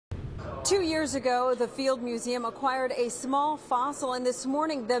2 years ago, the Field Museum acquired a small fossil, and this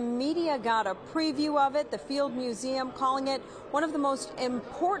morning the media got a preview of it. The Field Museum calling it one of the most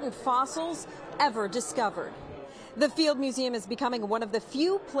important fossils ever discovered. The Field Museum is becoming one of the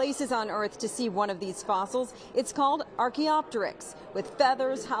few places on Earth to see one of these fossils. It's called Archaeopteryx, with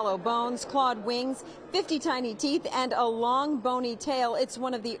feathers, hollow bones, clawed wings, 50 tiny teeth, and a long bony tail. It's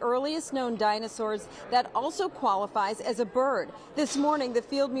one of the earliest known dinosaurs that also qualifies as a bird. This morning, the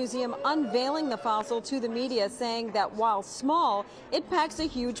Field Museum unveiling the fossil to the media, saying that while small, it packs a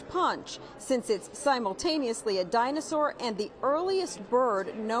huge punch, since it's simultaneously a dinosaur and the earliest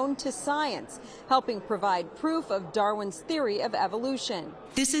bird known to science, helping provide proof of Darwin's theory of evolution.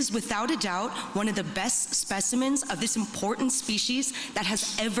 This is without a doubt one of the best specimens of this important species that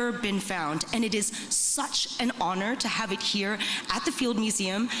has ever been found, and it is such an honor to have it here at the Field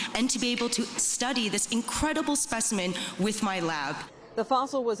Museum and to be able to study this incredible specimen with my lab. The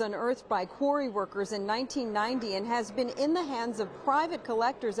fossil was unearthed by quarry workers in 1990 and has been in the hands of private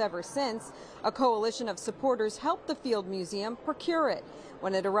collectors ever since. A coalition of supporters helped the Field Museum procure it.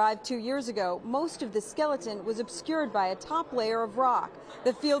 When it arrived 2 years ago, most of the skeleton was obscured by a top layer of rock.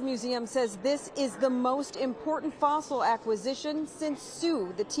 The Field Museum says this is the most important fossil acquisition since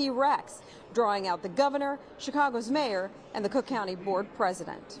Sue the T-Rex, drawing out the governor, Chicago's mayor, and the Cook County Board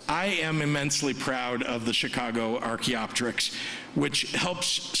president. I am immensely proud of the Chicago Archaeopteryx, which helps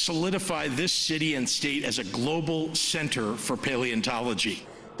solidify this city and state as a global center for paleontology.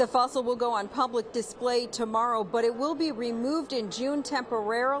 The fossil will go on public display tomorrow, but it will be removed in June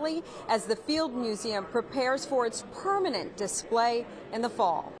temporarily as the Field Museum prepares for its permanent display in the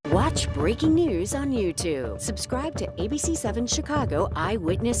fall. Watch breaking news on YouTube. Subscribe to ABC7 Chicago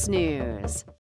Eyewitness News.